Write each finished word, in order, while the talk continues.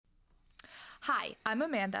Hi, I'm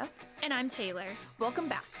Amanda. And I'm Taylor. Welcome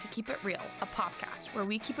back to Keep It Real, a podcast where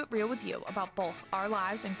we keep it real with you about both our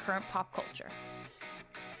lives and current pop culture.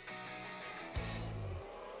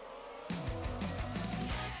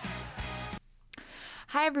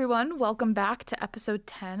 Hi, everyone. Welcome back to episode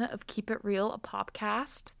 10 of Keep It Real, a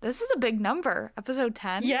podcast. This is a big number, episode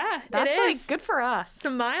 10. Yeah, That's it is. like good for us. It's a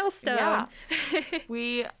milestone. Yeah.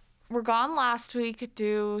 We were gone last week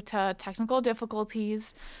due to technical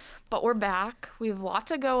difficulties, but we're back. We have a lot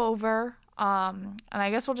to go over. And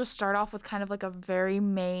I guess we'll just start off with kind of like a very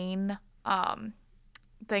main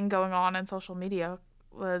thing going on in social media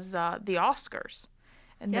was the Oscars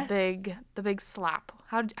and Yes. the big slap.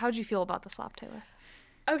 How'd you feel about the slap, Taylor?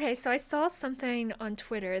 Okay, so I saw something on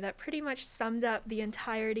Twitter that pretty much summed up the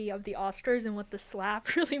entirety of the Oscars and what the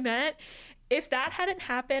slap really meant. If that hadn't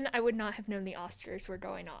happened, I would not have known the Oscars were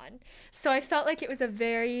going on. So I felt like it was a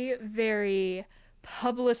very, very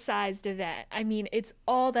publicized event. I mean, it's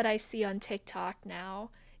all that I see on TikTok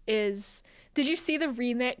now is... Did you see the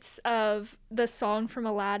remix of the song from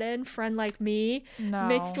Aladdin, Friend Like Me, No.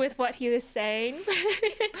 mixed with what he was saying?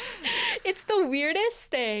 It's the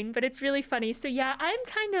weirdest thing, but it's really funny. So yeah, I'm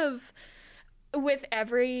kind of, with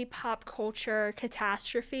every pop culture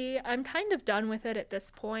catastrophe, I'm kind of done with it at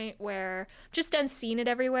this point where I'm just done seeing it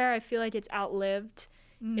everywhere. I feel like it's outlived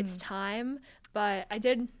its time, but I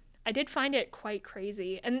did find it quite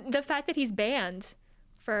crazy. And the fact that he's banned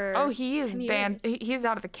for Oh, he is 10 banned. years. He's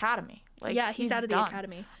out of Academy. Like, Yeah, he's out of done. the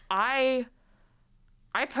Academy. I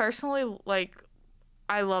personally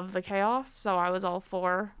I love the chaos, so I was all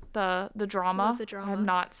for the drama. Love the drama. I'm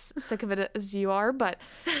not sick of it as you are, but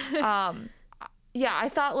yeah, I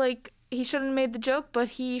thought like he shouldn't have made the joke, but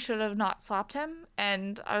he should have not slapped him.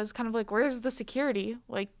 And I was kind of like, where's the security?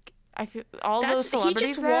 Like, I feel all those celebrities he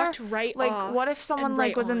just there. walked right Like, off what if someone and like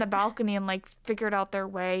right was in the on. balcony and like figured out their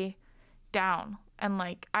way down? And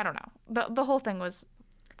like, I don't know. The whole thing was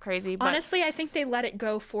crazy. But Honestly, I think they let it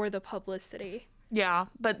go for the publicity. yeah,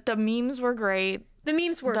 but the memes were great. The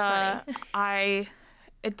memes were funny.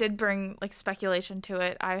 It did bring like speculation to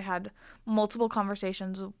it. I had multiple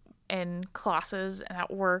conversations in classes and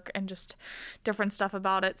at work and just different stuff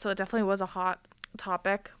about it. So it definitely was a hot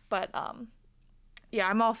topic. But yeah,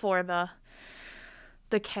 I'm all for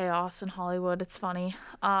the chaos in Hollywood. It's funny.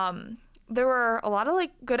 There were a lot of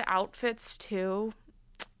like good outfits too,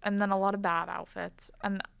 and then a lot of bad outfits.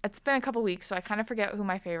 And it's been a couple weeks, so I kind of forget who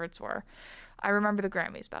my favorites were. I remember the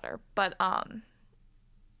Grammys better. But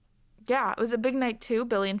yeah, it was a big night too.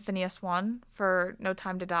 Billy and Phineas won for No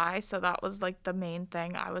Time to Die, so that was like the main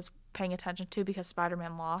thing I was paying attention to because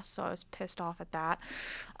Spider-Man lost, so I was pissed off at that.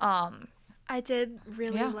 I did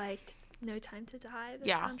really Yeah. like No Time to Die, the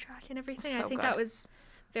Yeah. soundtrack and everything. So I think good. that was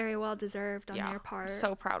very well deserved on their part.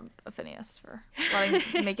 So proud of Phineas for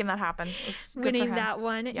making that happen. It was good for Winning him. that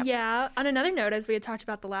one. Yep. Yeah. On another note, as we had talked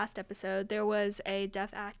about the last episode, there was a deaf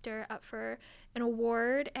actor up for an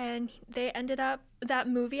award, and that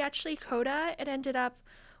movie actually, Coda, it ended up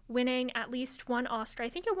winning at least one Oscar. I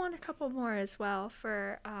think it won a couple more as well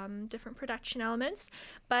for different production elements,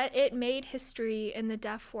 but it made history in the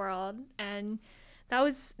deaf world, and that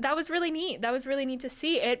was really neat. That was really neat to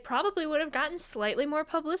see. It probably would have gotten slightly more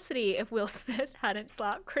publicity if Will Smith hadn't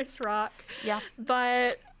slapped Chris Rock. Yeah.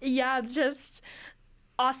 But yeah, just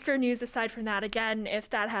Oscar news aside from that, again, if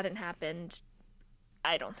that hadn't happened,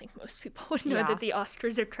 I don't think most people would know Yeah. that the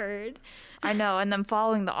Oscars occurred. I know. And then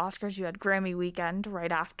following the Oscars, you had Grammy weekend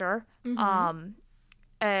right after.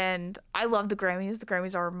 And I love the Grammys. The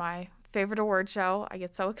Grammys are my favorite award show. I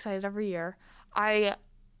get so excited every year.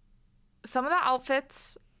 Some of the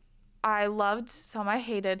outfits I loved, some I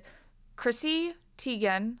hated. Chrissy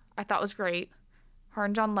Teigen, I thought was great. Her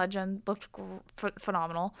and John Legend looked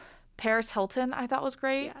phenomenal. Paris Hilton, I thought was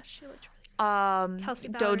great. Yeah, she looked really Kelsey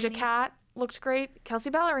Doja Ballerini. Cat looked great.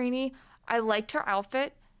 Kelsey Ballerini, I liked her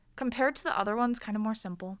outfit. Compared to the other ones, kind of more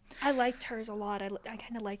simple. I liked hers a lot. I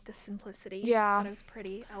kind of liked the simplicity. Yeah. I thought it was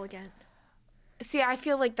pretty elegant. See, I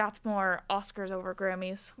feel like that's more Oscars over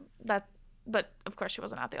Grammys. But of course she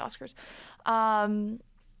wasn't at the Oscars.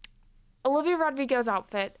 Olivia Rodrigo's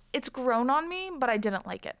outfit, it's grown on me, but I didn't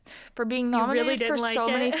like it. For being nominated didn't for like so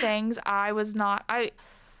many it? things, I was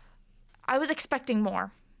expecting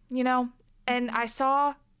more, you know? And I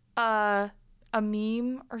saw a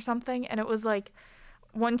meme or something, and it was like,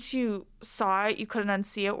 once you saw it, you couldn't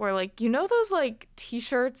unsee it, where like, you know those like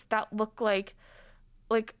t-shirts that look like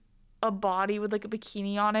a body with like a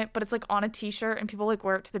bikini on it, but it's like on a t-shirt and people like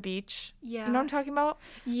wear it to the beach. Yeah. You know what I'm talking about?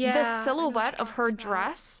 Yeah. I The know what silhouette you're of her talking about.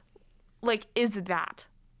 dress like is that.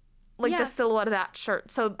 like Yeah. the silhouette of that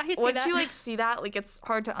shirt. So I could see once that. you like see that, like it's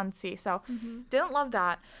hard to unsee. So didn't love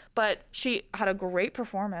that, but she had a great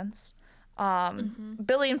performance.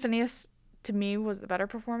 Billy and Phineas to me was the better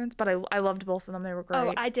performance, but I loved both of them. They were great.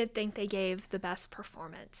 Oh, I did think they gave the best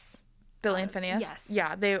performance. Billy and Phineas. yes.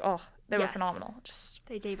 Yeah, they were Yes. phenomenal. Just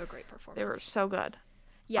They gave a great performance. they were so good.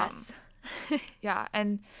 Yes. Yeah,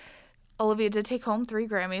 and Olivia did take home 3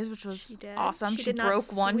 Grammys, which was She did. awesome. She She did not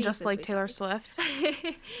broke one sweep, just as like we Taylor thought.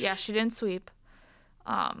 Swift. Yeah, she didn't sweep.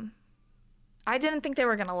 I didn't think they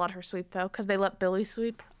were gonna let her sweep though, because they let Billy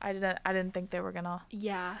sweep. I didn't think they were gonna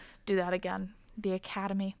Yeah. do that again. The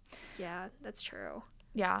Academy. Yeah, that's true.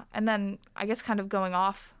 Yeah, and then I guess kind of going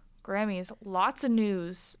off Grammys, lots of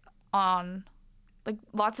news on, like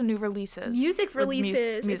lots of new releases. Music with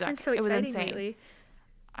releases. music. It's been so It was exciting insane. lately.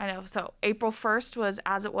 I know. So April 1st was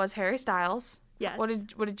As It Was Harry Styles. Yes. What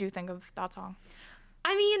did you think of that song?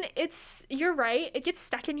 I mean, you're right. It gets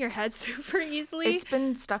stuck in your head super easily. It's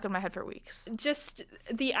been stuck in my head for weeks. Just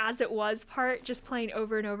the As It Was part, just playing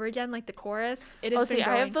over and over again, like the chorus. It has been I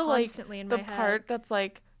going have the constantly in the my head. part that's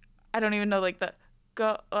like, I don't even know, like the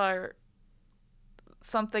go or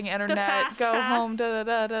something internet fast, go fast. home da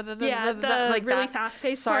da da da da Yeah, da, da, the like really that.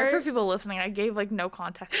 fast-paced Sorry part. for people listening. I gave like no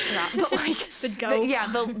context to that, but like The go.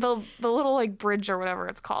 the little like bridge or whatever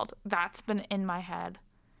it's called. That's been in my head.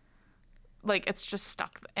 Like it's just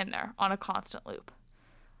stuck in there on a constant loop.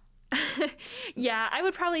 Yeah, I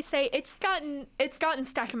would probably say it's gotten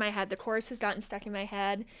stuck in my head. The chorus has gotten stuck in my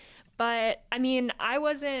head. But I mean, I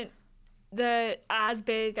wasn't as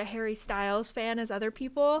big a Harry Styles fan as other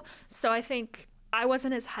people, so I think I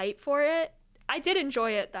wasn't as hyped for it. I did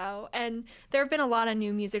enjoy it though, and there have been a lot of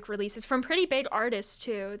new music releases from pretty big artists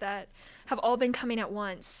too that have all been coming at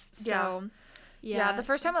once. So Yeah, the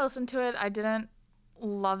first time I listened to it, I didn't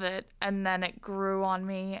love it, and then it grew on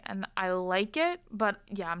me, and I like it, but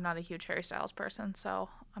yeah, I'm not a huge Harry Styles person, so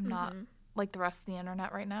I'm not like the rest of the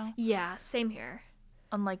internet right now. Yeah, same here.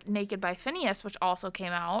 Unlike Naked by Phineas, which also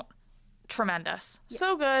came out, tremendous.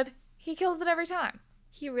 So good. He kills it every time.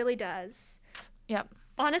 He really does. Yep.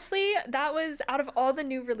 Honestly, that was out of all the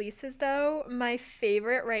new releases though, my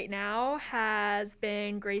favorite right now has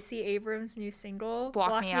been Gracie Abrams' new single,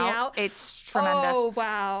 Block Me Out. It's tremendous. Oh,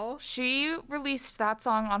 wow. She released that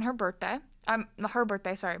song on her birthday.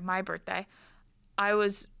 My birthday. That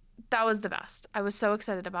was the best. I was so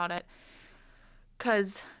excited about it.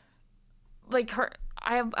 'Cause like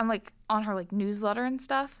I'm like on her like newsletter and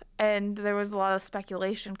stuff, and there was a lot of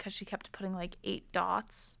speculation because she kept putting like 8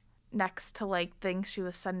 dots next to like things she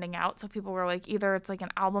was sending out, so people were like, either it's like an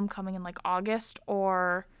album coming in like August,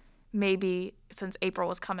 or maybe since April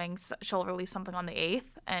was coming, she'll release something on the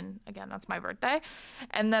 8th, and again, that's my birthday.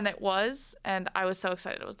 And then it was, and I was so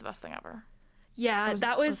excited. It was the best thing ever. Yeah, It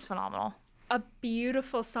that was phenomenal. a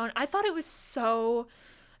beautiful song. I thought it was so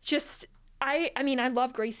just I mean, I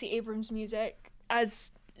love Gracie Abrams' music as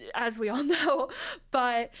we all know,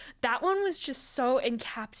 but that one was just so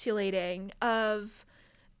encapsulating of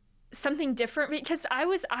something different, because I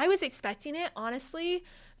was expecting it, honestly,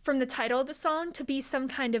 from the title of the song to be some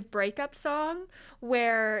kind of breakup song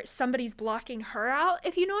where somebody's blocking her out,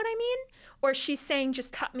 if you know what I mean, or she's saying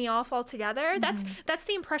just cut me off altogether. That's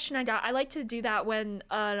the impression I got. I like to do that when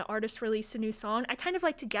an artist releases a new song. I kind of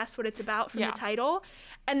like to guess what it's about from the title,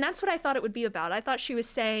 and that's what I thought it would be about. I thought she was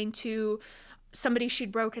saying to somebody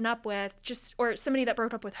she'd broken up with, or somebody that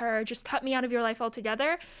broke up with her, just cut me out of your life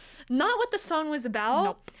altogether. Not what the song was about.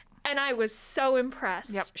 Nope. And I was so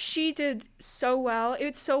impressed. Yep. She did so well.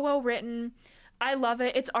 It's so well written. I love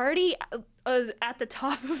it. It's already at the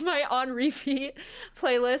top of my on repeat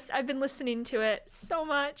playlist. I've been listening to it so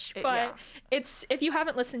much, but if you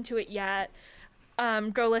haven't listened to it yet,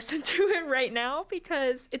 go listen to it right now,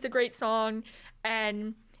 because it's a great song,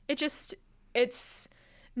 and it's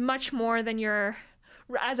much more than your,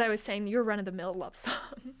 as I was saying, your run-of-the-mill love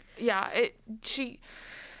song. Yeah,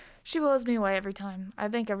 she blows me away every time. I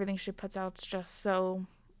think everything she puts out is just so,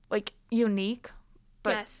 like, unique,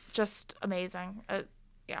 but just amazing.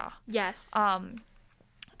 Yeah. Yes.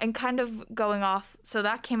 And kind of going off, so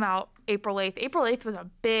that came out April 8th. April 8th was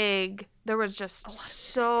there was just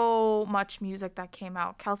so much music that came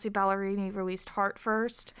out. Kelsey Ballerini released Heart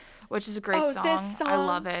First, which is a great song. This song I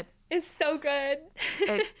love it. It's so good.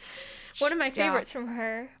 One of my favorites from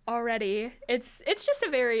her already. It's just a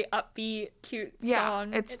very upbeat, cute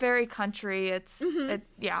song. It's very country.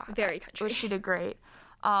 Very country. She did great.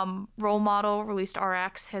 Role Model released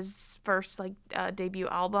RX, his first debut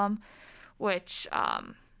album, which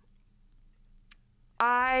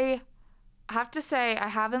I have to say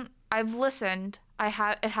I've listened.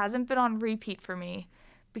 It hasn't been on repeat for me,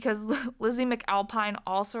 because Lizzie McAlpine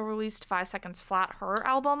also released 5 Seconds Flat, her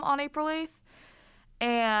album, on April 8th.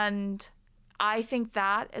 And I think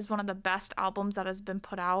that is one of the best albums that has been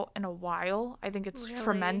put out in a while. I think it's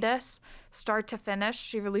tremendous. Start to finish.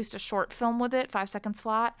 She released a short film with it, 5 Seconds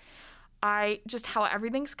Flat. Just how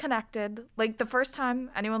everything's connected. Like, the first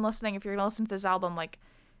time, anyone listening, if you're going to listen to this album, like,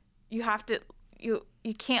 you have to, you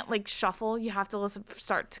can't, like, shuffle. You have to listen from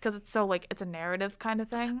start, because it's so, like, it's a narrative kind of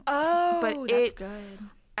thing. Oh, but that's good.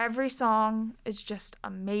 Every song is just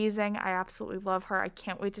amazing. I absolutely love her. I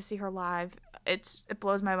can't wait to see her live. It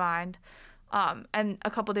blows my mind. And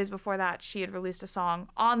a couple days before that, she had released a song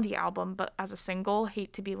on the album, but as a single,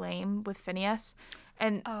 Hate to Be Lame, with Phineas.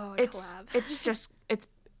 And it's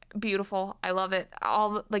beautiful. I love it.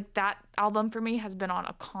 That album for me has been on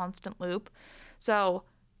a constant loop. So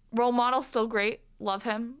Role Model, still great. Love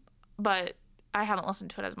him. But I haven't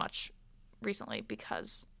listened to it as much recently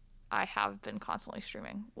because I have been constantly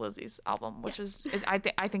streaming Lizzie's album, which is I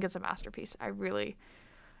think it's a masterpiece. I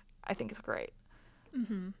think it's great.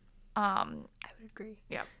 Mm-hmm. I would agree.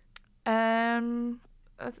 Yeah. And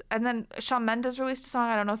then Shawn Mendes released a song.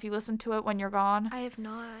 I don't know if you listened to it, When You're Gone. I have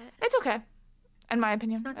not. It's okay, in my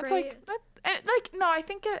opinion. It's not great. No, I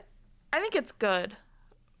think it's good.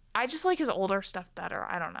 I just like his older stuff better.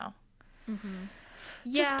 I don't know.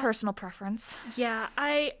 Mm-hmm. Just personal preference. Yeah,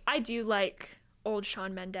 I do like old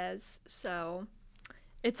Shawn Mendes, so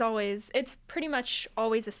it's pretty much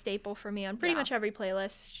always a staple for me on pretty much every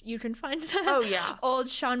playlist. You can find old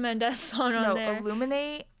Shawn Mendes song on there.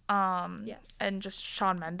 Illuminate, yes, and just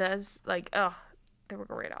Shawn Mendes, they were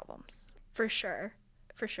great albums. For sure.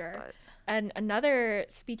 And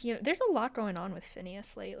there's a lot going on with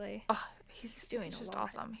Phineas lately. Oh, he's doing just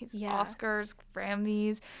awesome. He's Oscars,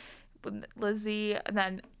 Grammys, with Lizzie, and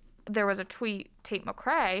then there was a tweet, Tate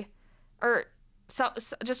McRae, So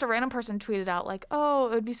just a random person tweeted out, like, oh,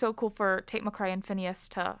 it would be so cool for Tate McRae and Phineas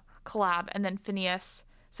to collab. And then Phineas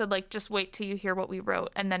said, like, just wait till you hear what we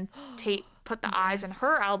wrote. And then Tate put the eyes in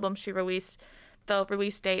her album she released. The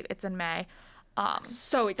release date, it's in May.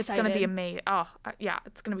 So excited. It's going to be amazing. Oh, yeah,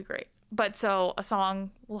 it's going to be great. But so a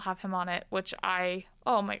song will have him on it, which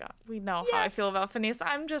oh my God, we know how I feel about Phineas.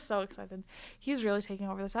 I'm just so excited. He's really taking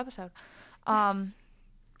over this episode.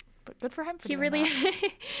 But good for him for doing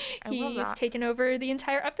that. He's taken over the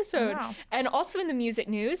entire episode. And also in the music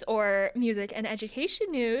news, or music and education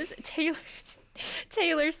news,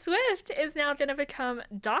 Taylor Swift is now going to become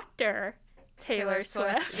Dr. Taylor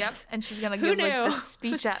Swift. Yep. And she's going to give this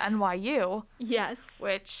speech at NYU. Yes.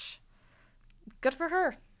 Which, good for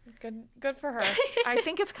her. Good for her. I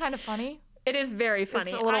think it's kind of funny. It is very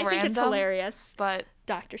funny. It's a little random, think it's hilarious. But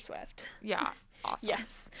Dr. Swift. Yeah. Awesome.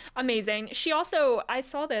 Yes. Amazing. She also, I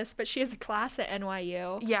saw this, but she has a class at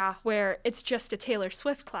NYU. Yeah. Where it's just a Taylor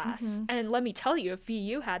Swift class. Mm-hmm. And let me tell you, if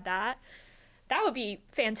VU had that would be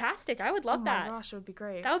fantastic. I would love that. Oh my gosh, it would be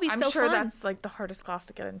great. That would be so fun. I'm sure that's the hardest class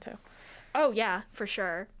to get into. Oh yeah, for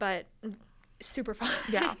sure. But super fun.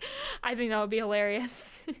 Yeah. I think that would be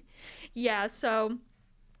hilarious. Yeah, so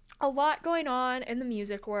a lot going on in the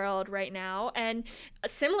music world right now, and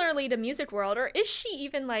similarly to music world, or is she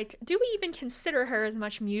even do we even consider her as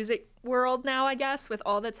much music world now, I guess, with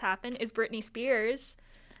all that's happened, is Britney Spears.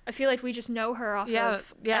 I feel like we just know her off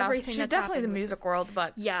of everything she's definitely the music world,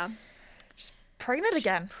 but she's pregnant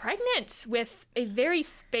again. She's pregnant with a very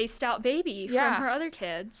spaced out baby from her other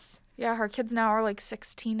kids. Yeah, her kids now are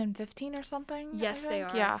 16 and 15 or something. Yes, they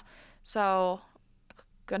are. Yeah, so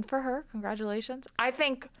good for her. Congratulations. I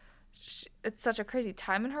think it's such a crazy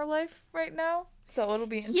time in her life right now, so it'll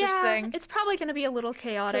be interesting. Yeah, it's probably going to be a little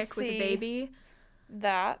chaotic with the baby.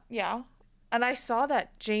 And I saw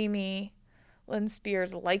that Jamie Lynn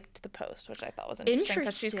Spears liked the post, which I thought was interesting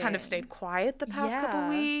because she's kind of stayed quiet the past couple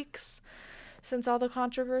weeks since all the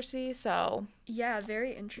controversy. So yeah,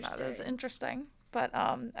 very interesting. That is interesting. But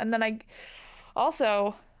and then I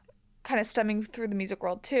also, kind of stemming through the music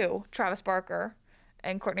world too, Travis Barker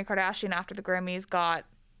and Kourtney Kardashian, after the Grammys, got,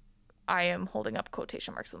 I am holding up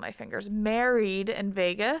quotation marks with my fingers, married in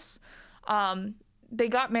Vegas. They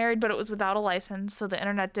got married, but it was without a license, so the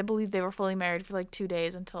internet did believe they were fully married for 2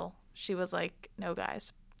 days until she was like, no,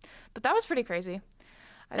 guys. But that was pretty crazy.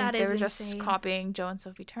 I think they were just copying Joe and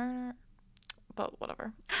Sophie Turner, but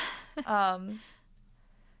whatever.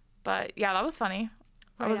 But yeah, that was funny.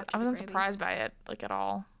 I wasn't surprised by it at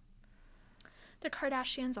all. The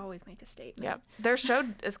Kardashians always make a statement. Yeah, their show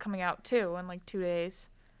is coming out too in 2 days,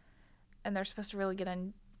 and they're supposed to really get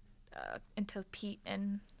into Pete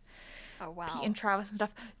and Pete and Travis and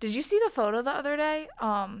stuff. Did you see the photo the other day?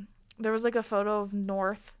 there was like a photo of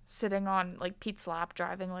North sitting on like Pete's lap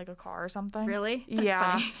driving like a car or something. Really? That's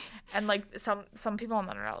yeah. funny. And like some people on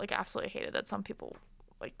the internet like absolutely hated it. Some people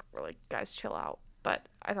like were like, guys, chill out. But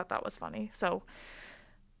I thought that was funny. So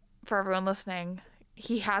for everyone listening,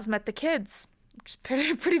 he has met the kids. Which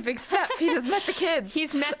is pretty big step. He just met the kids.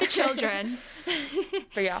 He's met the children.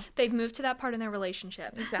 But yeah. They've moved to that part in their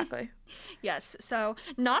relationship. Exactly. Yes. So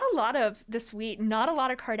not a lot of this week, not a lot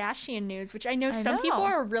of Kardashian news, which I know some people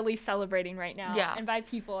are really celebrating right now. Yeah. And by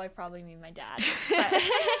people, I probably mean my dad. But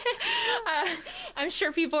I'm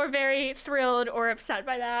sure people are very thrilled or upset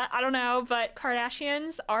by that. I don't know. But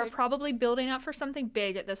Kardashians are probably building up for something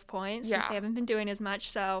big at this point since they haven't been doing as much.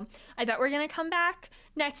 So I bet we're going to come back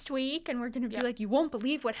next week and we're going to be like, you won't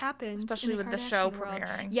believe what happened. Especially with the show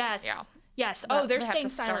premiering. Yes. Yeah. Yes. Oh, they're staying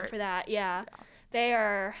silent for that. Yeah.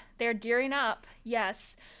 They're gearing up.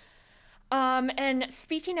 Yes. And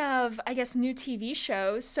speaking of, I guess, new TV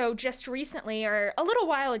shows, so just recently, or a little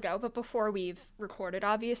while ago, but before we've recorded,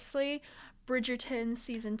 obviously, Bridgerton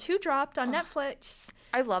Season 2 dropped on Netflix.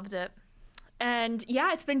 I loved it. And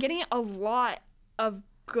yeah, it's been getting a lot of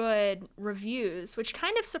good reviews, which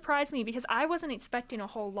kind of surprised me because I wasn't expecting a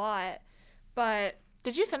whole lot, but...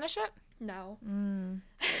 Did you finish it? No.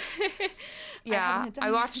 Yeah,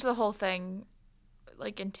 I watched the whole thing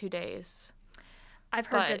like in 2 days. I've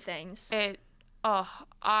heard good things.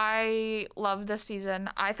 I love this season.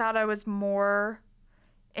 I thought I was more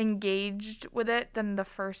engaged with it than the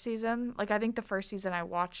first season. Like, I think the first season I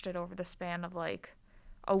watched it over the span of like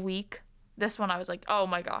a week. This one I was like, oh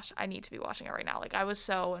my gosh, I need to be watching it right now. Like, I was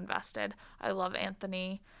so invested. I love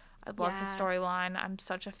Anthony. I love his storyline. I'm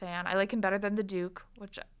such a fan. I like him better than the Duke,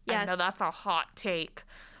 which I know that's a hot take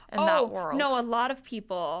in that world. No, a lot of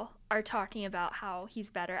people are talking about how he's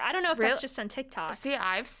better. I don't know if that's just on TikTok. See,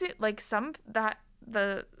 I've seen like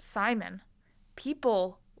the Simon,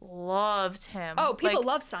 people loved him. Oh, people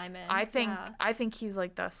love Simon. I think he's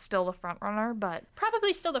like still the front runner, but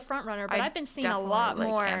probably still the front runner. But I've been seeing a lot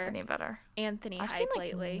more Anthony better. I've seen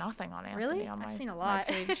lately. Nothing on Anthony. Really? On I've seen a lot.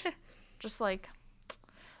 My page. Just like,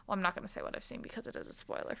 well, I'm not gonna say what I've seen because it is a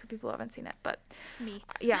spoiler for people who haven't seen it. But me,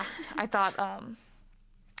 yeah, I thought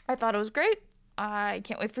it was great. I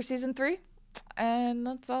can't wait for season 3. And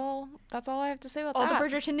that's all I have to say about all that. The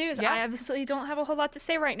Bridgerton news. Yeah. I obviously don't have a whole lot to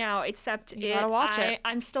say right now, except you gotta watch it.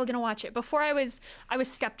 I'm still gonna watch it. Before I was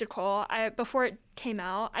skeptical. Before it came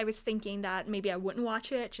out, I was thinking that maybe I wouldn't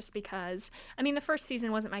watch it just because. I mean, the first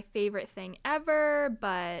season wasn't my favorite thing ever,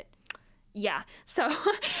 but yeah. So,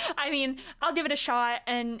 I mean, I'll give it a shot,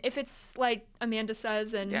 and if it's like Amanda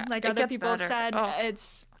says and like other people have said,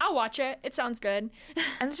 I'll watch it. It sounds good.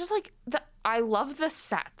 And it's just like I love the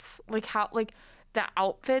sets, like how like the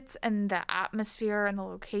outfits and the atmosphere and the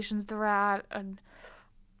locations they're at, and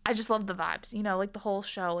I just love the vibes. You know, like the whole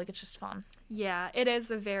show, like it's just fun. Yeah, it is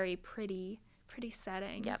a very pretty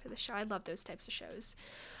setting for the show. I love those types of shows.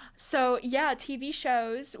 So, yeah, TV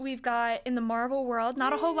shows. We've got in the Marvel world,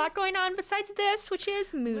 not a whole lot going on besides this, which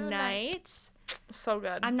is Moon Knight. So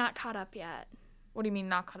good. I'm not caught up yet. What do you mean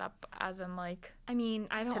not caught up? As in, like, I mean,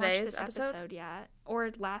 I haven't watched this episode yet.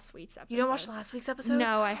 Or last week's episode. You didn't watch last week's episode?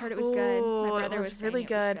 No, I heard it was good. My brother was really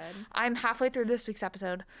good. I'm halfway through this week's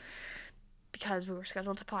episode because we were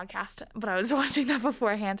scheduled to podcast, but I was watching that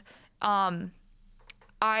beforehand.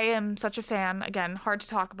 I am such a fan. Again, hard to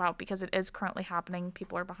talk about because it is currently happening.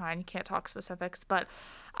 People are behind. You can't talk specifics. But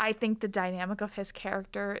I think the dynamic of his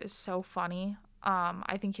character is so funny.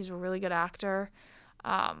 I think he's a really good actor.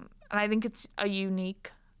 And I think it's a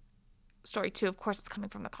unique story, too. Of course, it's coming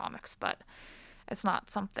from the comics, but it's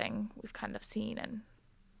not something we've kind of seen.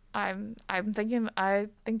 And I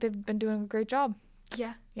think they've been doing a great job.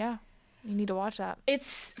 Yeah. Yeah. You need to watch that.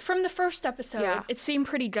 It's from the first episode. It seemed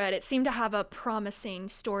pretty good. It seemed to have a promising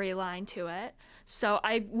storyline to it. So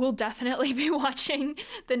I will definitely be watching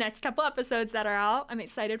the next couple episodes that are out. I'm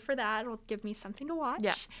excited for that. It'll give me something to watch.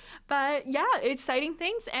 Yeah. But yeah, exciting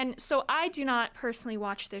things. And so I do not personally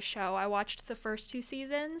watch this show. I watched the first 2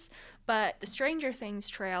 seasons, but the Stranger Things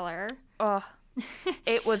trailer. Oh,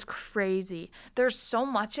 it was crazy. There's so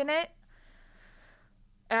much in it.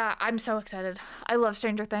 I'm so excited. I love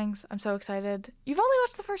Stranger Things. I'm so excited. You've only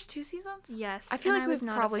watched the first 2 seasons? Yes. I feel like we've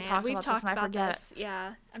probably talked about this and I forget. This.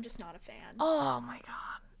 Yeah, I'm just not a fan. Oh my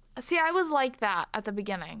god. See, I was like that at the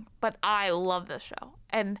beginning, but I love this show.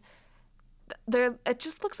 And it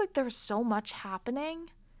just looks like there's so much happening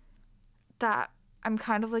that I'm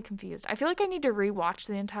kind of like confused. I feel like I need to rewatch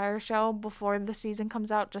the entire show before the season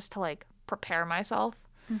comes out just to like prepare myself.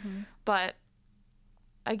 Mm-hmm. But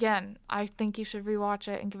again, I think you should rewatch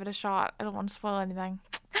it and give it a shot. I don't want to spoil anything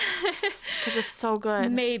because it's so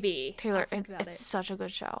good. Maybe. Taylor, it's such a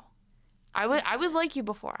good show. I was like you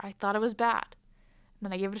before. I thought it was bad. And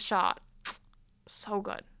then I gave it a shot. So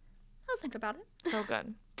good. I'll think about it. So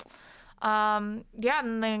good. Yeah,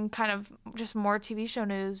 and then kind of just more TV show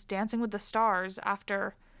news. Dancing with the Stars,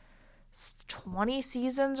 after 20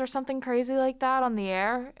 seasons or something crazy like that on the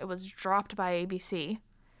air, it was dropped by ABC,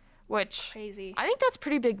 which Crazy. I think that's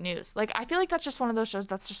pretty big news. Like, I feel like that's just one of those shows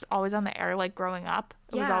that's just always on the air, like, growing up.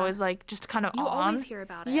 It was always, like, just kind of You on. always hear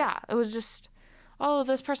about it. Yeah, it was just, oh,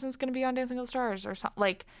 this person's going to be on Dancing with the Stars or something.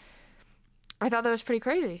 Like, I thought that was pretty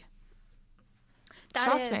crazy.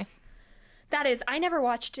 Shocked me. That is. I never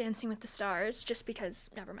watched Dancing with the Stars just because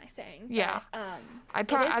never my thing. Yeah.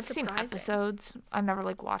 But, I've seen episodes. I never,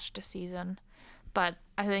 like, watched a season. But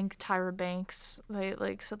I think Tyra Banks, they,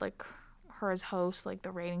 like, said, like, her as host, like,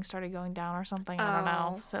 the ratings started going down or something. I don't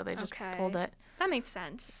know. So they just pulled it. That makes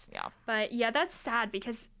sense. Yeah. But, yeah, that's sad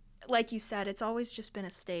because, like you said, it's always just been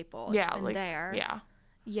a staple. It's been there. Yeah.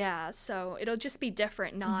 Yeah, so it'll just be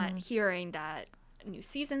different not hearing that new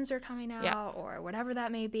seasons are coming out or whatever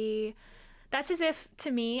that may be. That's as if,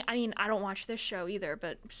 to me, I mean, I don't watch this show either,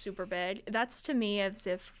 but super big. That's to me as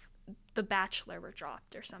if The Bachelor were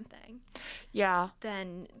dropped or something. Yeah.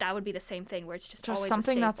 Then that would be the same thing where it's just always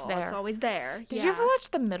something a staple. that's there. It's always there. Did you ever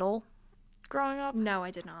watch The Middle growing up? No,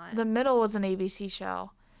 I did not. The Middle was an ABC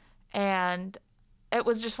show, and it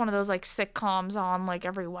was just one of those, like, sitcoms on, like,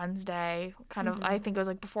 every Wednesday. Kind of, I think it was,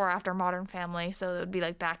 like, before or after Modern Family, so it would be,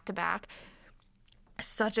 like, back to back.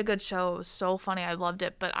 Such a good show. It was so funny. I loved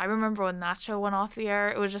it. But I remember when that show went off the air,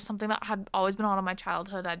 it was just something that had always been on in my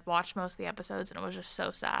childhood. I'd watched most of the episodes, and it was just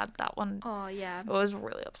so sad. That one, Oh, yeah. it was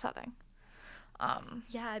really upsetting.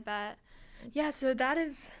 Yeah, I bet. Yeah, so that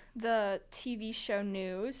is the TV show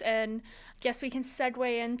news, and I guess we can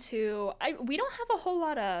segue into... we don't have a whole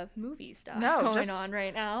lot of movie stuff going on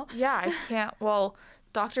right now. Yeah, I can't... Well,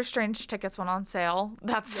 Doctor Strange tickets went on sale.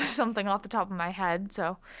 That's something off the top of my head,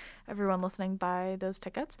 so everyone listening, buy those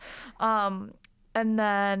tickets. And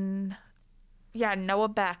then, yeah, Noah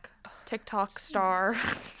Beck, TikTok star,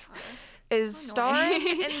 is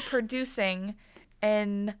starring and producing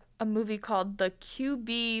in a movie called The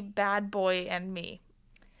QB Bad Boy and Me.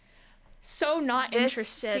 So not This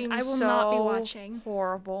interested. seems I will so not be watching.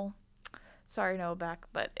 Horrible. Sorry, Noah Beck,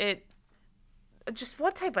 but it... Just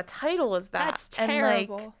what type of title is that? That's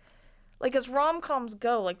terrible. And like as rom-coms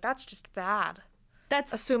go, like that's just bad.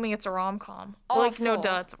 That's Assuming it's a rom-com. Awful. Like no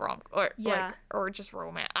duh, it's a rom or Yeah. like or just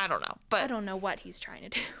romance. I don't know. But I don't know what he's trying to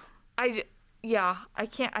do. I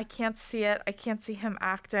can't see it. I can't see him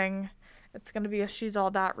acting. It's going to be a She's All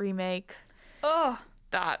That remake. Oh,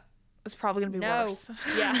 That is probably going to be no. worse.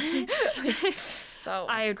 Yeah. So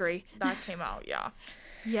I agree. that came out, yeah.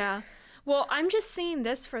 Yeah. Well, I'm just seeing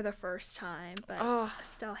this for the first time, but Oh.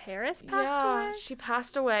 Estelle Harris passed away. She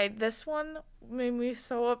passed away. This one made me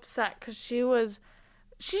so upset because she's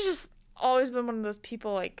just always been one of those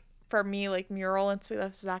people, like, for me, like Mural and Sweet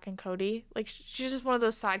Life of Zach and Cody. Like, she's just one of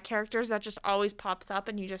those side characters that just always pops up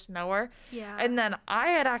and you just know her. Yeah. And then I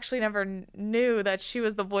had actually never knew that she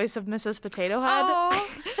was the voice of Mrs. Potato Head. Oh.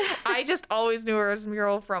 I just always knew her as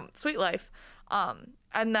Mural from Sweet Life.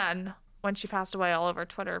 And then when she passed away, all over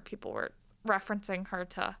Twitter, people were referencing her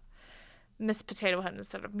to Miss Potato Head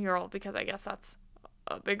instead of Mural because I guess that's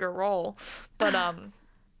a bigger role. But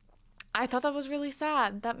I thought that was really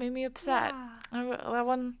sad. That made me upset.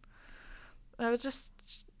 That was just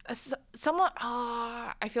someone.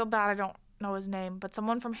 Oh, I feel bad. I don't know his name, but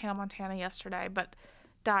someone from Hannah Montana yesterday,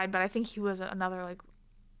 died. But I think he was another like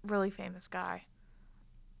really famous guy.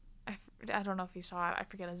 I don't know if you saw it. I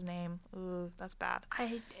forget his name. Ooh, that's bad.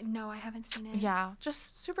 No, I haven't seen it. Yeah,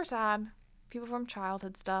 just super sad. People from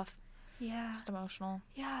childhood stuff. Yeah. Just emotional.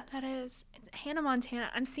 Yeah, that is. Hannah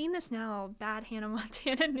Montana. I'm seeing this now. Bad Hannah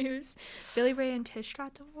Montana news. Billy Ray and Tish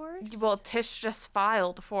got divorced. Well, Tish just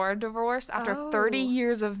filed for a divorce after Oh. 30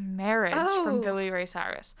 years of marriage Oh. from Billy Ray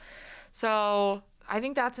Cyrus. So I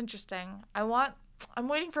think that's interesting. I'm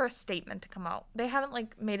waiting for a statement to come out. They haven't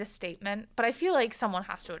like made a statement, but I feel like someone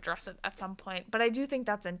has to address it at some point. But I do think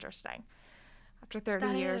that's interesting. After 30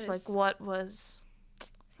 That years, is. like what was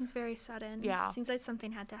Seems very sudden. Yeah. Seems like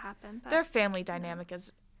something had to happen. But their family dynamic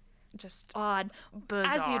is just odd.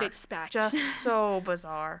 bizarre. As you'd expect. Just so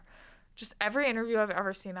bizarre. Just every interview I've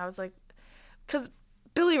ever seen, I was like, because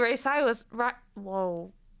Billy Ray Cyrus,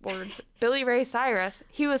 Billy Ray Cyrus,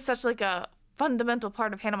 he was such like a fundamental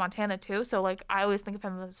part of Hannah Montana too. So like I always think of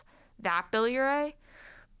him as that Billy Ray,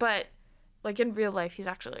 but like in real life, he's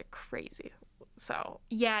actually like crazy. So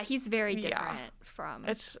Yeah, he's very Yeah. different from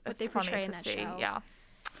it's what they funny portray to in that see. show. Yeah.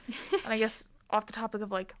 And I guess off the topic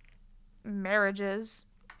of like marriages,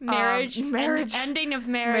 marriage, ending of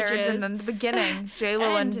marriages, and then the beginning,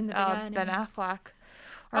 J-Lo and Ben Affleck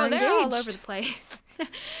are engaged. They're all over the place.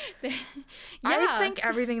 I think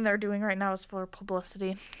everything they're doing right now is for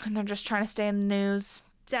publicity, and they're just trying to stay in the news.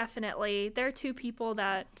 Definitely. There are two people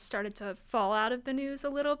that started to fall out of the news a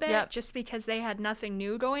little bit just because they had nothing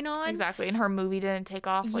new going on. Exactly. And her movie didn't take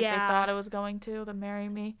off like they thought it was going to, the Marry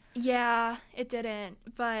Me. Yeah, it didn't.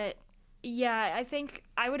 But yeah, I think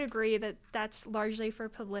I would agree that that's largely for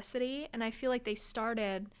publicity. And I feel like they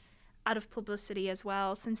started out of publicity as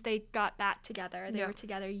well since they got back together. They were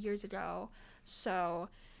together years ago. So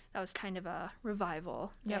that was kind of a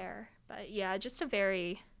revival there. But yeah, just a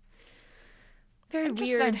very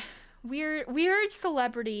weird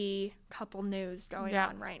celebrity couple news going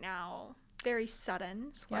on right now. Very sudden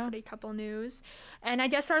celebrity couple news. And I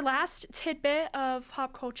guess our last tidbit of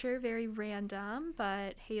pop culture, very random,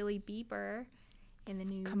 but Hailey Bieber in the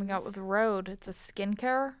news. Coming out with Rhode. It's a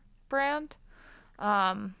skincare brand.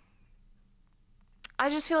 I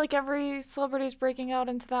just feel like every celebrity is breaking out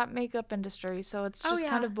into that makeup industry, so it's just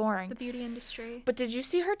kind of boring. The beauty industry. But did you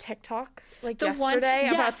see her TikTok yesterday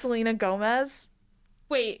about Selena Gomez?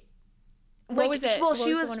 Wait, what was it? Well,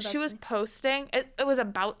 she was posting. It was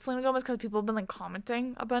about Selena Gomez because people have been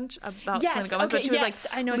commenting a bunch about Selena Gomez. But she was like,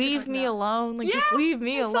 I know "Leave me alone, just leave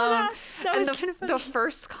me alone." That and was kind of funny. The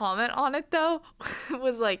first comment on it though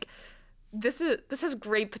was like, "This has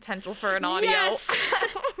great potential for an audio." Yes,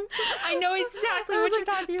 I know exactly what you're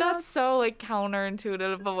talking about. That's so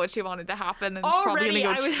counterintuitive of what she wanted to happen, and it's probably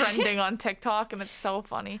gonna go trending on TikTok, and it's so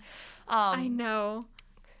funny. I know.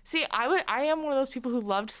 See, I am one of those people who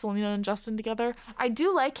loved Selena and Justin together. I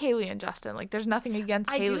do like Hailey and Justin. There's nothing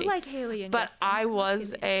against Hailey. I do like Hailey and Justin. But I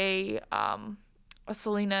was a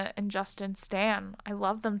Selena and Justin stan. I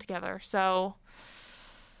love them together. So,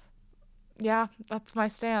 yeah, that's my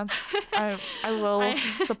stance. I will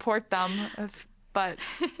support them, but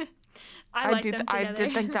I did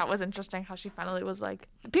think that was interesting how she finally was like,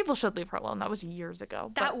 people should leave her alone. That was years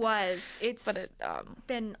ago. It's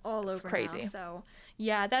been all over crazy. Now, so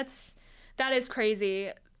yeah, that is crazy.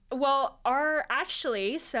 Well,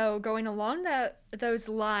 so going along those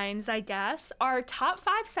lines, I guess, our top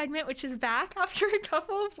 5 segment, which is back after a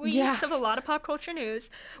couple of weeks of a lot of pop culture news,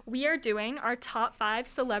 we are doing our top 5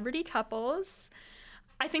 celebrity couples.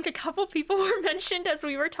 I think a couple people were mentioned as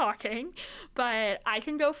we were talking, but I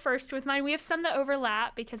can go first with mine. We have some that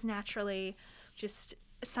overlap because naturally just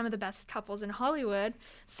some of the best couples in Hollywood.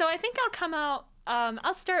 So I think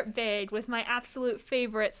I'll start big with my absolute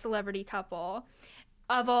favorite celebrity couple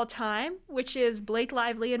of all time, which is Blake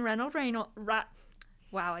Lively and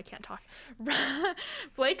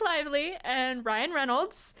Blake Lively and Ryan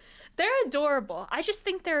Reynolds. They're adorable. I just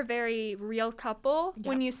think they're a very real couple. Yep.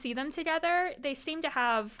 When you see them together, they seem to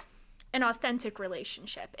have an authentic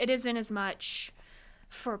relationship. It isn't as much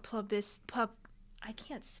for I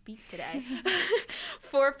can't speak today.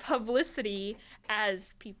 For publicity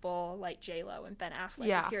as people like J-Lo and Ben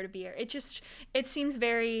Affleck appear to be. It seems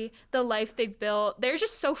very the life they've built. They're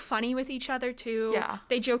just so funny with each other too. Yeah.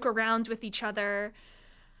 They joke around with each other.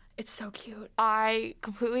 It's so cute. I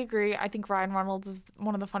completely agree. I think Ryan Reynolds is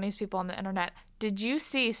one of the funniest people on the internet. Did you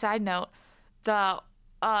see, side note, the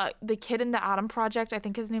kid in the Adam Project, I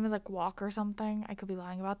think his name is Walk or something. I could be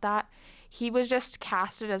lying about that. He was just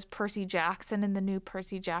casted as Percy Jackson in the new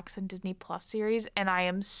Percy Jackson Disney Plus series, and I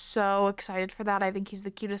am so excited for that. I think he's the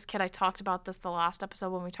cutest kid. I talked about this the last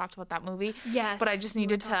episode when we talked about that movie. Yes. But I just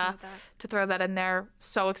needed to throw that in there.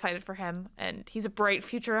 So excited for him, and he's a bright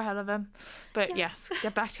future ahead of him. But yes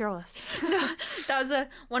get back to your list. No, that was a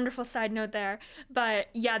wonderful side note there. But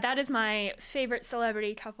yeah, that is my favorite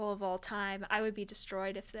celebrity couple of all time. I would be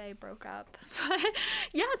destroyed if they broke up. But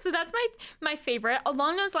yeah, so that's my favorite.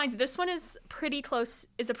 Along those lines, this one is a pretty close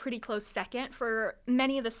second for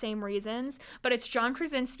many of the same reasons, but it's John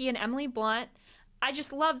Krasinski and Emily Blunt. I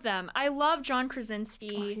just love them. I love John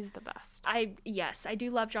Krasinski. Oh, he's the best. I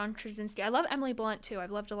do love John Krasinski. I love Emily Blunt too.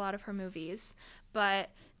 I've loved a lot of her movies,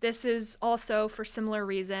 but this is also for similar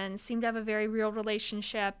reasons. Seem to have a very real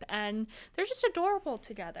relationship, and they're just adorable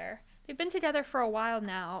together. They've been together for a while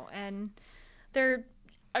now, and they're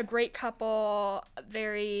a great couple.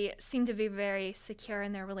 Seem to be very secure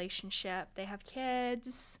in their relationship. They have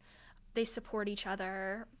kids. They support each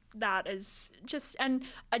other. That is just, and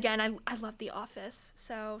again, I love The Office.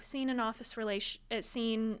 So seeing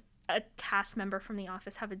seeing a cast member from The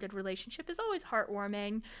Office have a good relationship is always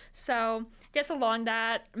heartwarming. So I guess along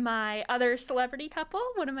that, my other celebrity couple,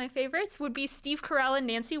 one of my favorites, would be Steve Carell and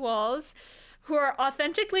Nancy Walls, who are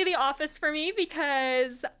authentically The Office for me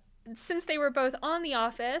because since they were both on The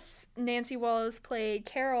Office, Nancy Walls played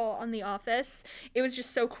Carol on The Office. It was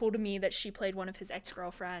just so cool to me that she played one of his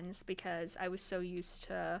ex-girlfriends, because I was so used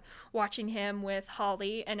to watching him with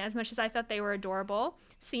Holly. And as much as I thought they were adorable,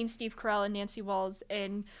 seeing Steve Carell and Nancy Walls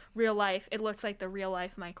in real life, it looks like the real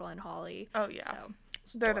life Michael and Holly. Oh, yeah.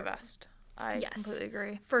 So, they're the best. I completely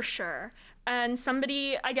agree. For sure. And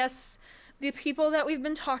somebody, I guess, the people that we've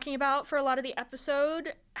been talking about for a lot of the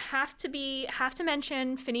episode have to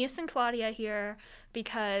mention Phineas and Claudia here,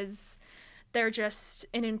 because they're just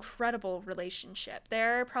an incredible relationship.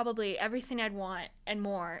 They're probably everything I'd want and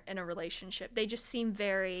more in a relationship. They just seem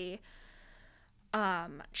very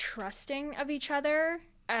trusting of each other,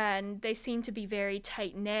 and they seem to be very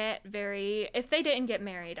tight-knit, if they didn't get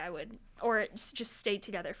married, or just stayed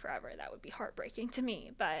together forever, that would be heartbreaking to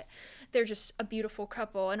me. But they're just a beautiful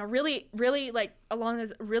couple, and a really, really, along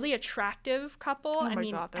those, really attractive couple. Oh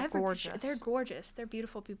my God, they're gorgeous. They're gorgeous. They're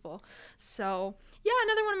beautiful people. So, yeah,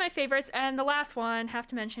 another one of my favorites. And the last one, have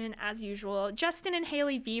to mention, as usual, Justin and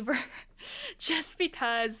Hailey Bieber. Just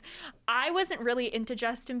because I wasn't really into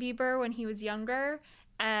Justin Bieber when he was younger,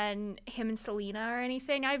 and him and Selena or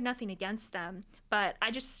anything. I have nothing against them, but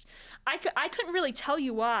I couldn't really tell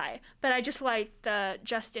you why, but I just like the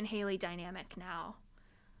Justin Hailey dynamic now.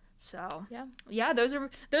 So yeah, those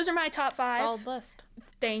are my top 5. Solid list.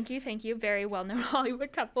 Thank you. Very well-known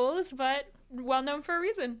Hollywood couples, but well-known for a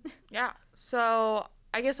reason. Yeah. So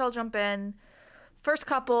I guess I'll jump in. First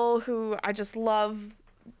couple who I just love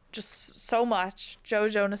just so much, Joe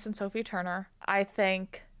Jonas and Sophie Turner. I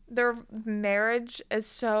think their marriage is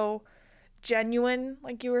so genuine,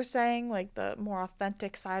 like you were saying, like the more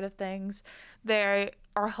authentic side of things. They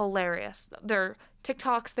are hilarious. Their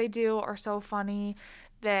TikToks they do are so funny.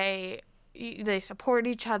 They support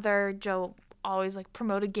each other. Joe always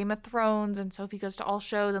promoted Game of Thrones, and Sophie goes to all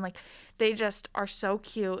shows, and they just are so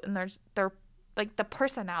cute. And they're the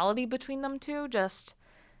personality between them two just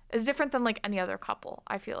is different than any other couple.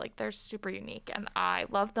 I feel like they're super unique, and I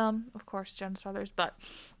love them. Of course, Jonas Brothers, but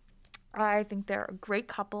I think they're a great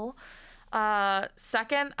couple.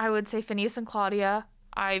 Second, I would say Phineas and Claudia.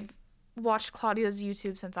 I've watched Claudia's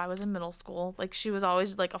YouTube since I was in middle school. She was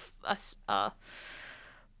always a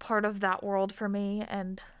part of that world for me,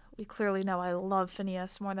 and we clearly know I love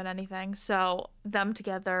Phineas more than anything. So them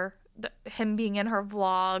together, him being in her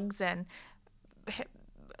vlogs, and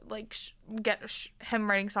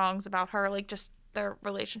him writing songs about her, just their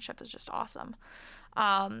relationship is just awesome.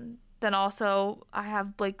 Then also I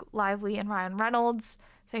have Blake Lively and Ryan Reynolds.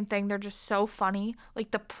 Same thing. They're just so funny.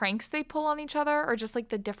 The pranks they pull on each other, or just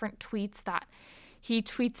the different tweets that he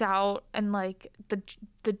tweets out, and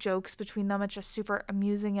the jokes between them. It's just super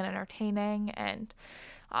amusing and entertaining, and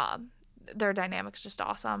their dynamic's just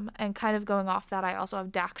awesome. And kind of going off that, I also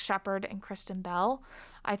have Dax Shepard and Kristen Bell.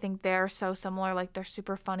 I think they're so similar. They're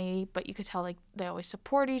super funny, but you could tell they always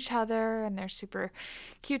support each other, and they're super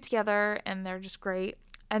cute together, and they're just great.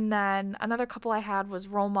 And then another couple I had was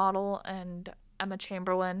Role Model and Emma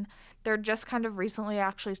Chamberlain. They're just kind of recently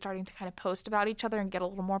actually starting to kind of post about each other and get a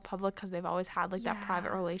little more public, because they've always had that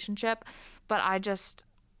private relationship. But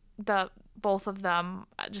both of them,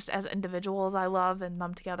 just as individuals, I love, and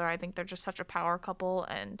them together, I think they're just such a power couple.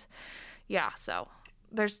 And yeah, so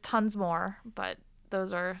there's tons more, but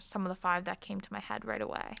those are some of the 5 that came to my head right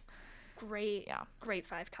away. Great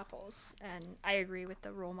 5 couples, and I agree with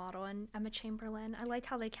the Role Model and Emma Chamberlain. I like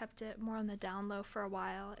how they kept it more on the down low for a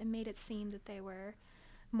while and made it seem that they were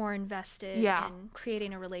more invested in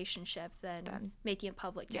creating a relationship than making it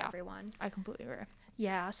public to everyone. I completely agree.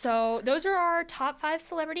 Yeah, so those are our top 5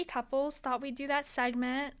 celebrity couples. Thought we'd do that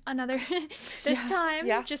segment this time,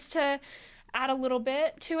 just to add a little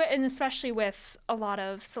bit to it, and especially with a lot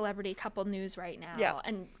of celebrity couple news right now,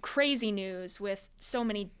 and crazy news with so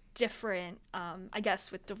many different, I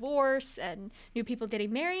guess, with divorce and new people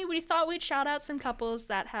getting married. We thought we'd shout out some couples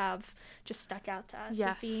that have just stuck out to us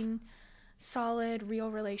as being solid,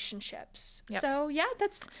 real relationships. So yeah,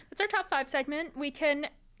 that's our top 5 segment. We can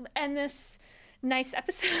end this nice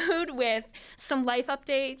episode with some life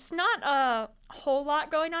updates. Not a whole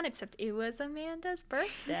lot going on, except it was Amanda's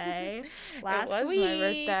birthday last week. It was my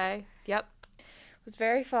birthday. Yep. It was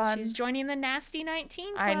very fun. She's joining the Nasty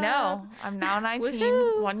 19 Club. I know. I'm now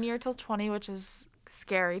 19. 1 year till 20, which is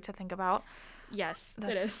scary to think about. Yes,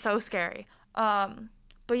 That's it is. So scary.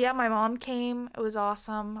 But yeah, my mom came. It was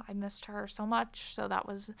awesome. I missed her so much. So that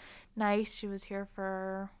was nice. She was here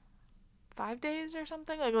for 5 days or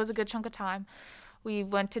something. It was a good chunk of time. We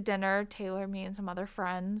went to dinner, Taylor, me, and some other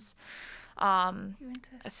friends. We went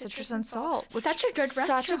to Citrus and Salt. Such a good restaurant.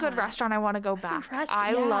 Such a good restaurant. I want to go back. Impressive.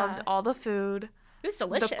 I loved all the food. It was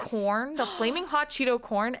delicious. The corn, the flaming hot Cheeto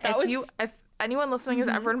corn. If anyone listening is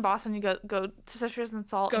ever in Boston, you go to Citrus and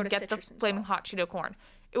Salt and get the flaming hot Cheeto corn.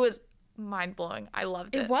 It was mind-blowing. I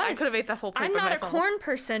loved it. It was. I could have ate that whole plate I'm by not myself. a corn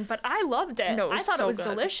person, but I loved it. No, I thought so it was good.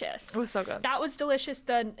 delicious. It was so good. That was delicious.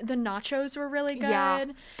 The nachos were really good. Yeah.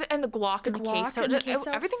 And the guac and the queso.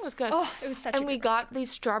 Everything was good. Oh, it was such a And good we got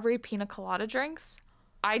these strawberry pina colada drinks.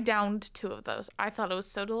 I downed 2 of those. I thought it was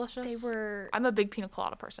so delicious. I'm a big pina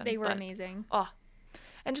colada person. They were amazing. Oh.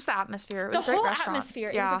 And just the atmosphere. It was the a great whole restaurant.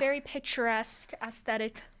 atmosphere. Yeah. It was a very picturesque,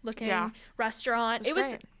 aesthetic looking restaurant.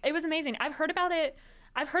 It was amazing. I've heard about it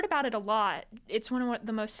a lot. It's one of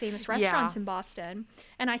the most famous restaurants in Boston,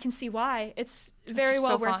 and I can see why. It's very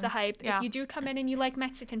well worth the hype. Yeah. If you do come in and you like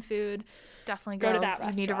Mexican food, definitely go to that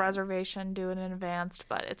restaurant. You need a reservation, do it in advance,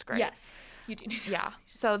 but it's great. Yes, you do. Yeah.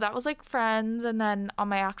 So that was like friends, and then on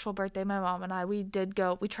my actual birthday, my mom and I, we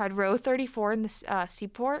tried Row 34 in the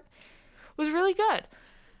Seaport. It was really good.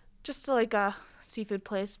 Just like a seafood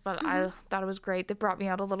place, but I thought it was great. They brought me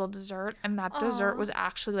out a little dessert, and that dessert was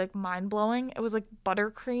actually like mind-blowing. It was like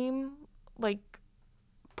buttercream, like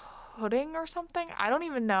pudding or something. I don't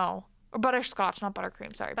even know. Or butterscotch, not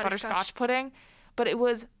buttercream, sorry. Butterscotch pudding. But it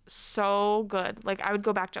was so good. Like, I would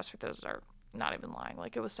go back just for the dessert. Not even lying.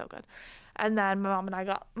 Like, it was so good. And then my mom and I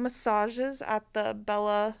got massages at the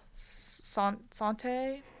Bella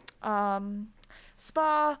Sante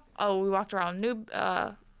spa. Oh, we walked around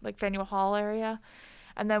like Faneuil Hall area.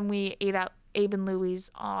 And then we ate at Abe and Louie's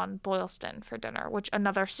on Boylston for dinner, which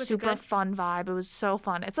another super fun vibe. It was so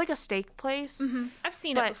fun. It's like a steak place. Mm-hmm. I've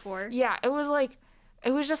seen it before. Yeah, it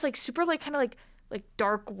was just like super like kind of like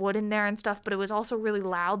dark wood in there and stuff, but it was also really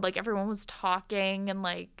loud. Like everyone was talking and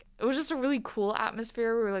like it was just a really cool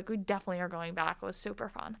atmosphere. We were like, we definitely are going back. It was super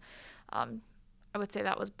fun. I would say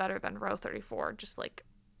that was better than Row 34, just like,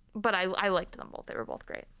 but I liked them both. They were both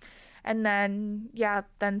great. And then,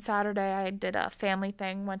 then Saturday I did a family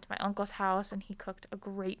thing, went to my uncle's house, and he cooked a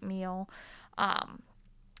great meal. And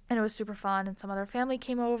it was super fun, and some other family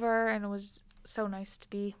came over, and it was so nice to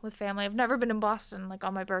be with family. I've never been in Boston, like,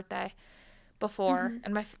 on my birthday before,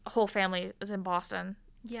 and my whole family is in Boston.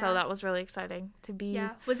 Yeah. So that was really exciting to be.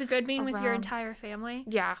 Yeah. Was it good being with your entire family?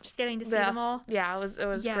 Yeah. Just getting to see them all? Yeah, it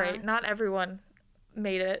was great. Not everyone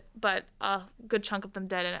made it, but a good chunk of them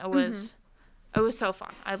did, and it was so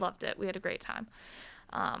fun. I loved it. We had a great time.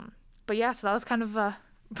 But yeah, so that was kind of a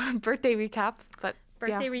birthday recap. But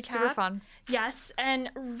recap. Super fun. Yes, and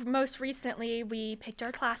most recently we picked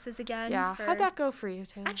our classes again. Yeah, how'd that go for you,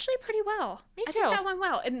 Taylor? Actually, pretty well. Me too. I think that went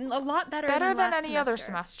well. And a lot better than any other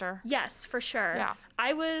semester. Yes, for sure. Yeah.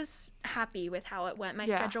 I was happy with how it went. My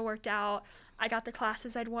schedule worked out. I got the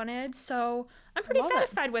classes I'd wanted, so I'm pretty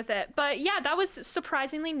satisfied with it. But yeah, that was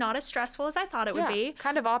surprisingly not as stressful as I thought it would be.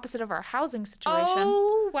 Kind of opposite of our housing situation.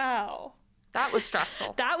 Oh, wow. That was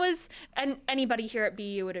stressful. And anybody here at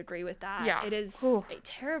BU would agree with that. Yeah. It is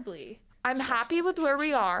terribly I'm happy with where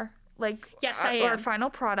we are. Like, yes, I am. Our final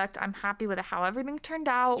product, I'm happy with how everything turned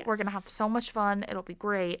out. Yes. We're going to have so much fun. It'll be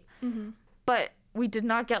great. Mm-hmm. But we did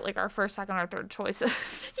not get, like, our first, second, or third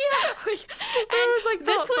choices. Yeah. It was, like,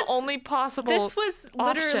 the only possible This was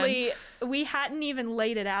literally, we hadn't even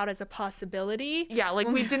laid it out as a possibility. Yeah, like,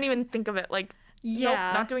 we didn't even think of it. Like, nope,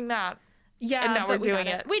 not doing that. Yeah, and now we're doing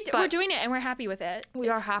it. We're doing it, and we're happy with it. We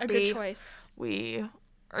are happy. It's a good choice. We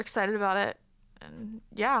are excited about it. And,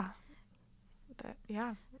 yeah.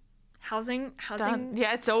 Housing. Done.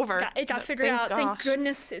 Yeah, it's over. It got figured out. Gosh. Thank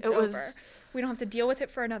goodness it's over. We don't have to deal with it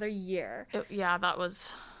for another year.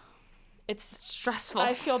 It's stressful.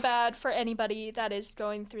 I feel bad for anybody that is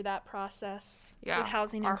going through that process with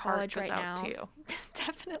housing in college right now. To you.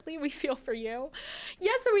 Definitely, we feel for you.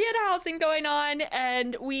 Yeah, so we had housing going on,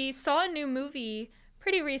 and we saw a new movie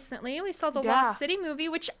pretty recently. We saw the Lost City movie,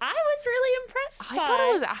 which I was really impressed by. I thought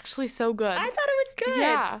it was actually so good. I thought it was good.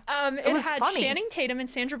 Yeah. It was had funny. Channing Tatum and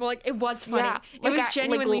Sandra Bullock. It was funny. Yeah. It was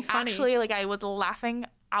genuinely funny. Actually, like, I was laughing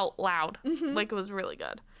out loud. Mm-hmm. Like, it was really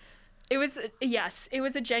good. It was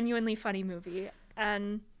a genuinely funny movie,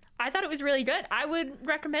 and I thought it was really good. I would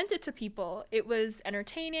recommend it to people. It was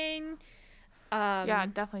entertaining. Yeah,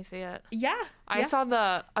 definitely see it. Yeah. I saw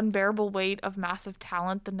The Unbearable Weight of Massive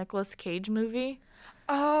Talent, the Nicolas Cage movie.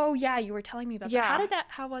 Oh, yeah, you were telling me about that.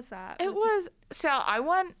 How was that? So I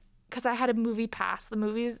went, because I had a movie pass. The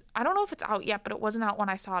movies, I don't know if it's out yet, but it wasn't out when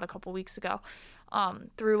I saw it a couple weeks ago.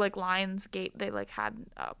 Through, like, Lionsgate, they, like, had,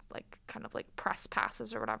 like, kind of, like, press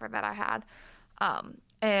passes or whatever that I had.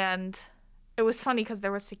 And it was funny because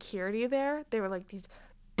there was security there. They were, like, these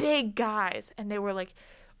big guys, and they were, like,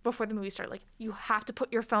 before the movie started, like, you have to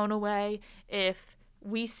put your phone away. If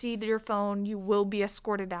we see your phone, you will be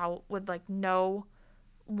escorted out with, like, no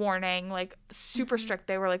warning, like super strict.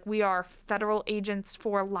 They were like, we are federal agents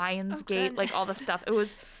for Lionsgate, like all this stuff.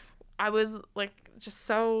 I was like just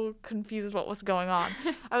so confused what was going on.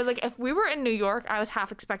 I was like, if we were in New York, I was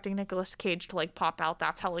half expecting Nicolas Cage to like pop out.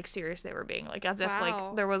 That's how like serious they were being, like as if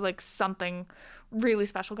like there was like something really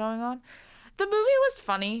special going on. The movie was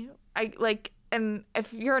funny. And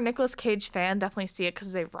if you're a Nicolas Cage fan, definitely see it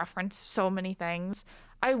because they reference so many things.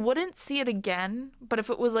 I wouldn't see it again, but if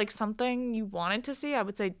it was like something you wanted to see, I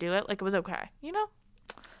would say do it. Like it was okay, you know?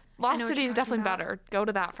 Lost City is definitely better. Go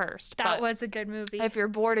to that first. That was a good movie. If you're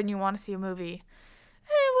bored and you want to see a movie, it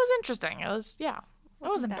was interesting. It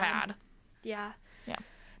wasn't bad. Yeah. Yeah.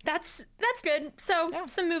 That's good. So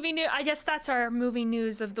some movie news. I guess that's our movie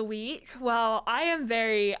news of the week. Well, I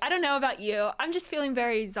don't know about you. I'm just feeling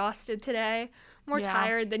very exhausted today. More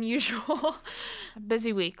tired than usual. A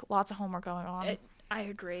busy week. Lots of homework going on. I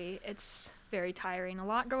agree. It's very tiring. A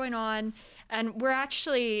lot going on. And we're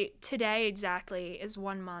actually, today exactly, is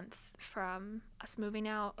 1 month from us moving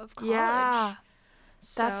out of college. Yeah.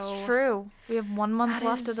 That's true. We have 1 month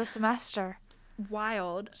left of the semester.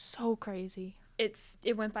 Wild. So crazy.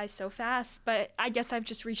 It went by so fast, but I guess I've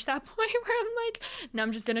just reached that point where I'm like, no,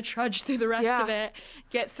 I'm just going to trudge through the rest of it,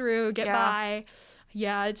 get through, get by.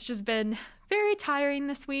 Yeah, it's just been very tiring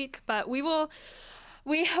this week, but we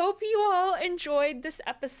hope you all enjoyed this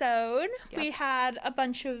episode. Yep. We had a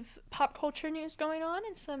bunch of pop culture news going on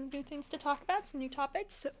and some new things to talk about, some new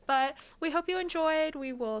topics, but we hope you enjoyed.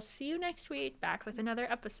 We will see you next week back with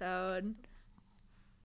another episode.